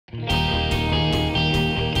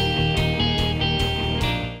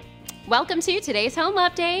Welcome to today's home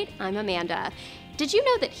update. I'm Amanda. Did you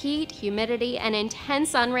know that heat, humidity, and intense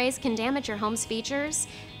sun rays can damage your home's features?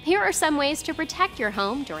 Here are some ways to protect your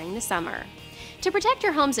home during the summer. To protect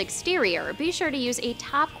your home's exterior, be sure to use a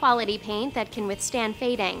top-quality paint that can withstand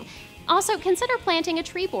fading. Also, consider planting a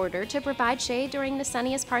tree border to provide shade during the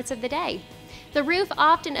sunniest parts of the day. The roof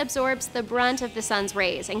often absorbs the brunt of the sun's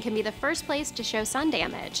rays and can be the first place to show sun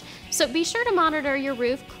damage. So be sure to monitor your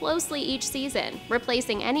roof closely each season,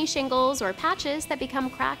 replacing any shingles or patches that become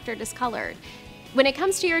cracked or discolored. When it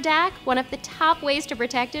comes to your deck, one of the top ways to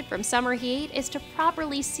protect it from summer heat is to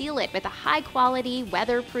properly seal it with a high-quality,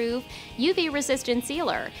 weatherproof, UV-resistant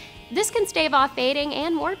sealer. This can stave off fading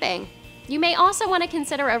and warping. You may also want to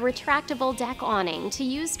consider a retractable deck awning to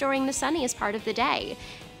use during the sunniest part of the day.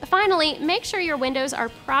 Finally, make sure your windows are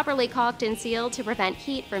properly caulked and sealed to prevent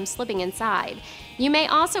heat from slipping inside. You may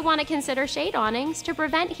also want to consider shade awnings to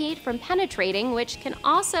prevent heat from penetrating, which can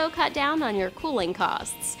also cut down on your cooling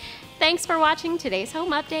costs. Thanks for watching today's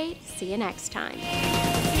home update. See you next time.